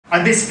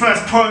And this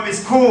first poem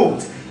is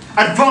called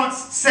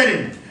Advanced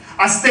Setting.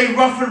 I stay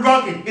rough and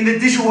rugged in the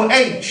digital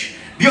age.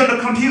 Beyond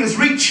the computer's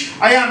reach,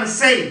 I am a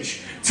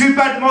sage. Too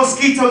bad the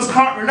mosquitoes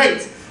can't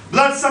relate.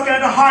 Blood sucking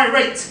at a high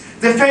rate.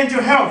 Defend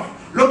your health,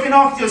 looking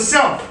after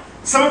yourself.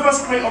 Some of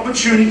us create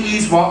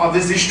opportunities while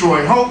others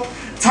destroy hope.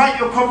 Tighten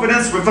your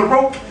confidence with a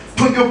rope.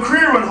 Put your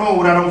career on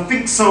hold, I don't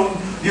think so.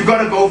 You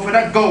gotta go for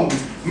that gold.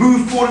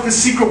 Move forward with a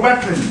secret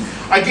weapon.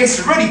 I guess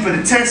you're ready for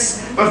the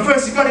test, but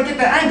first you gotta get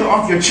the anger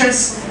off your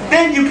chest.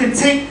 Then you can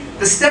take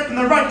the step in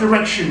the right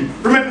direction.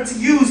 Remember to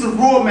use the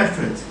raw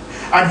method.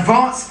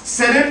 Advanced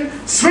setting,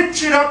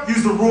 switch it up,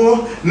 use the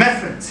raw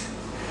method.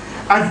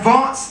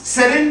 Advanced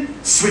setting,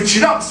 switch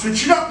it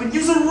up and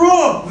use a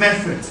raw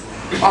method.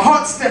 A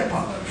hot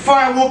stepper,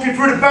 fire walking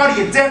through the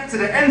valley of death to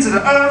the ends of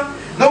the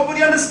earth.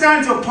 Nobody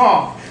understands your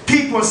path.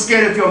 People are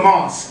scared of your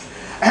mask.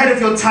 Ahead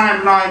of your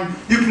timeline,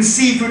 you can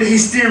see through the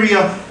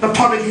hysteria, the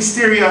public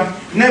hysteria.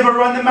 Never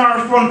run the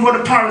marathon for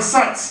the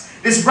parasites.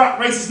 This rat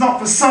race is not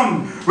for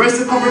some. Race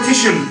the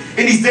competition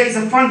in these days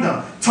of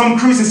thunder. Tom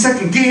Cruise in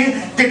second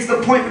gear, get to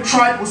the point with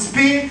tribal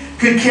spear.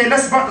 Could care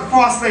less about the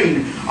fast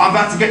lane. I'm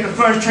about to get the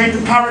first train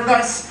to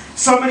paradise.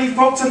 So many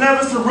folks are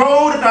nervous to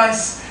roll the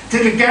dice.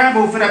 Take a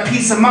gamble for that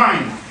peace of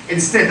mind.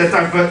 Instead they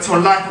divert to a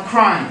life of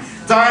crime.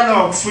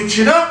 Dialogue, switch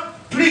it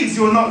up. Please,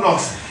 you're not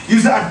lost.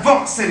 Use the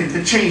advanced setting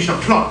to change the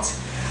plot.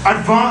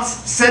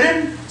 Advanced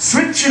setting,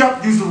 switch it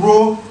up, use the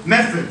raw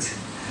method.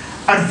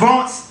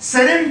 Advanced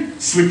setting,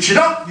 switch it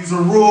up, use a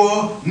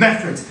raw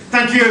method.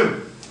 Thank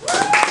you.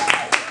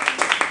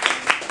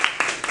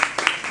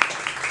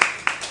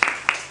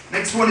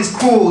 Next one is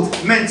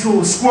called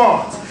Mental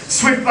Squad.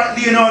 Swift like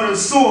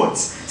Leonardo's swords,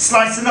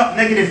 slicing up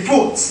negative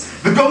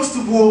thoughts. The ghost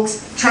who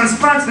walks,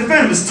 transplant to the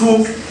venomous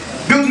talk.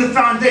 Building the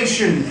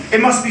foundation, it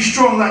must be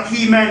strong like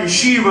He-Man and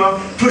She-Ra.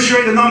 Push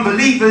away the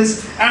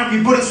non-believers,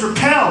 angry bullets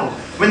repel.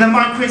 When the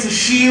mind creates a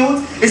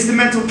shield, it's the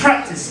mental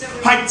practice.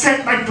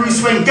 High-tech like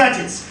Bruce Wayne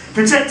gadgets.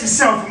 Protect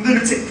yourself from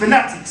lunatic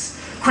fanatics.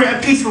 Create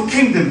a peaceful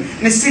kingdom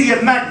in a city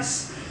of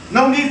madness.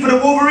 No need for the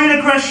Wolverine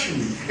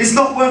aggression. It's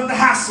not worth the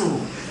hassle.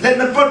 Let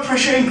the blood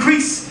pressure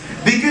increase.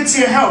 Be good to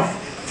your health.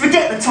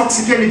 Forget the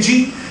toxic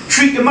energy.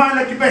 Treat your mind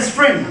like your best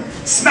friend.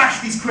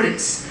 Smash these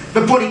critics.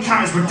 The body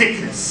count is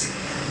ridiculous.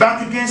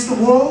 Back against the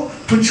wall,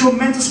 put your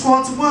mental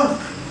squad to work.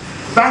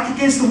 Back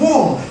against the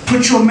wall,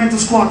 put your mental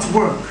squad to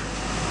work.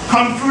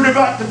 Come through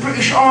the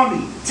British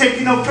Army,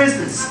 taking no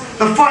prisoners,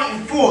 the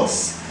fighting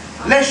force.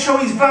 Let's show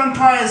these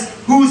vampires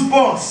who's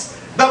boss.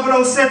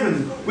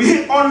 007, we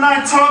hit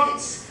online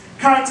targets.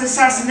 Character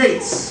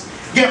assassinates.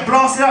 Get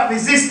blasted out of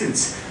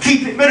existence.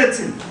 Keep it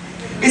militant.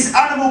 It's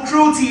animal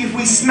cruelty if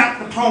we smack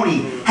the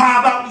pony.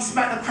 How about we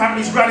smack the crap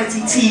in these reality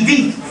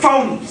TV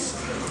phonies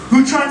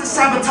who try to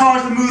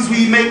sabotage the moves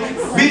we make.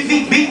 Beep,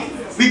 beep,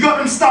 beep. We got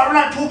them starting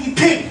like Porky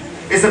Pig.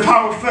 It's the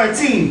power of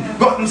 13.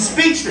 Got them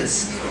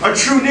speechless. A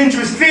true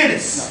ninja is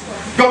fearless.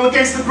 Go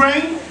against the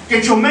grain.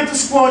 Get your mental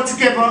squad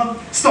together.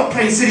 Stop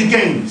playing silly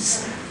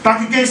games.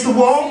 Back against the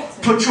wall.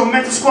 Put your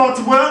mental squad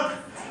to work.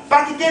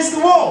 Back against the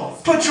wall.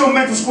 Put your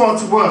mental squad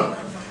to work.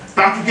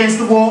 Back against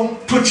the wall.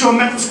 Put your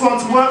mental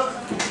squad to work.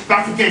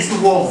 Back against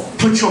the wall.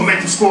 Put your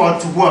mental squad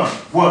to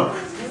work. Work.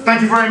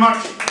 Thank you very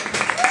much.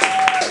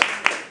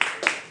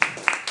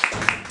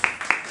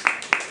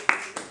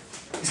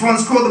 This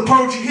one's called The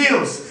Poetry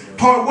Heals.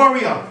 Poet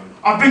Warrior.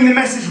 I bring the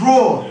message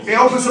raw. It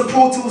opens the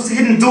portals to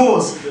hidden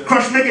doors.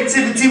 Crush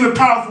negativity with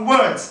powerful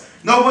words.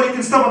 Nobody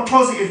can stop a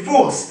positive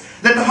force.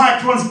 Let the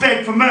hype ones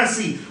beg for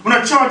mercy. When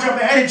I charge up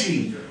my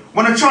energy.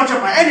 When I charge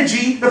up my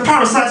energy, the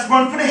parasites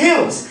run for the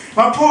hills.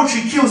 My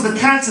poetry kills the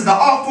cancer. The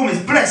art form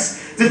is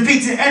blessed.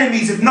 Defeating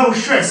enemies with no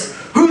stress.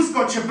 Who's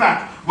got your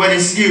back? Well,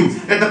 it's you.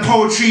 Let the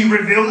poetry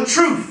reveal the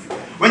truth.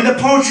 When the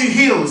poetry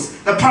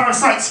heals, the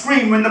parasites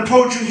scream. When the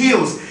poetry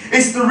heals,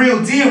 it's the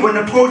real deal. When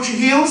the poetry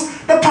heals,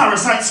 the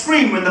parasites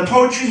scream. When the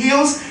poetry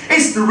heals,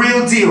 it's the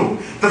real deal.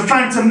 The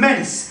Phantom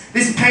Menace.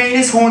 This pain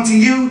is haunting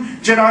you.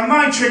 Jedi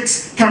mind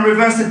tricks can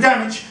reverse the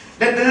damage.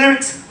 Let the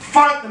lyrics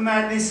fight the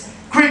madness.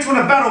 Critics want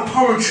to battle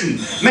poetry.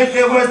 Make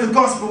their words the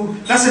gospel.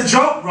 That's a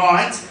joke,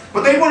 right?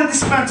 But they want to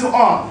dismantle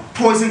art,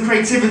 poison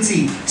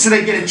creativity, so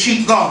they get a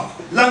cheap laugh.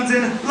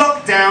 London,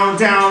 lockdown,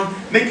 down,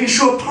 making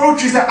sure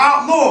poetry's the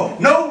outlaw.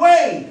 No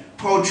way!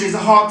 Poetry is a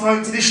hard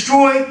time to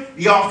destroy.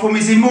 The art form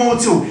is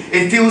immortal.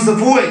 It fills the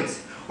void.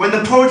 When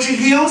the poetry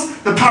heals,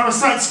 the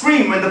parasites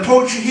scream. When the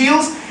poetry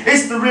heals,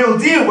 it's the real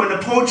deal. When the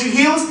poetry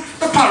heals,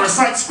 the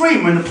parasites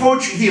scream. When the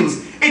poetry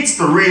heals, it's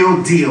the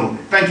real deal.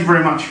 Thank you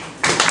very much.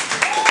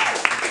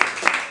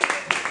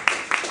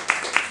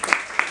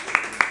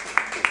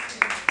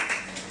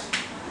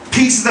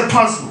 Piece of the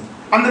puzzle.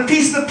 I'm the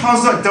piece of the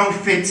puzzle that don't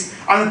fit.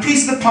 I'm the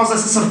piece of the puzzle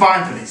that's a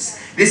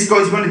survivalist. This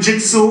goes when a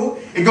jigsaw,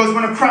 it goes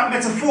when a crap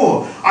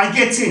metaphor. I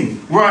get in,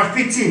 where I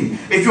fit in.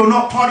 If you're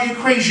not part of the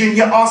equation,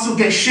 your ass will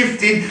get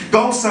shifted.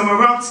 Go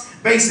somewhere else.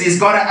 Basically, it's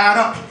got to add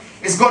up.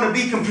 It's got to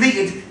be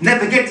completed.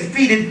 Never get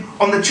defeated.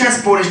 On the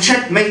chessboard is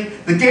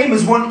checkmate. The game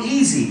is won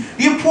easy.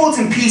 The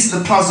important piece of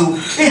the puzzle,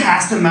 it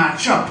has to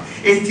match up.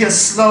 If you're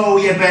slow,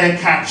 you better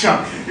catch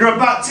up. You're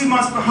about 2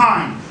 months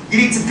behind. You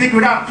need to figure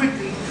it out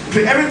quickly.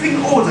 Put everything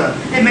in order.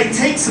 It may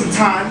take some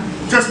time.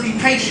 Just be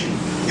patient.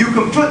 You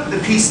can put the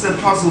piece of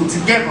the puzzle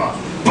together,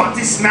 but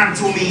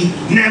dismantle me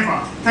never.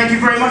 Thank you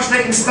very much,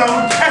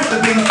 Leystonstone. F the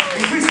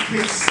beat, increase the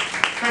pace.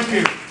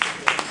 Thank you.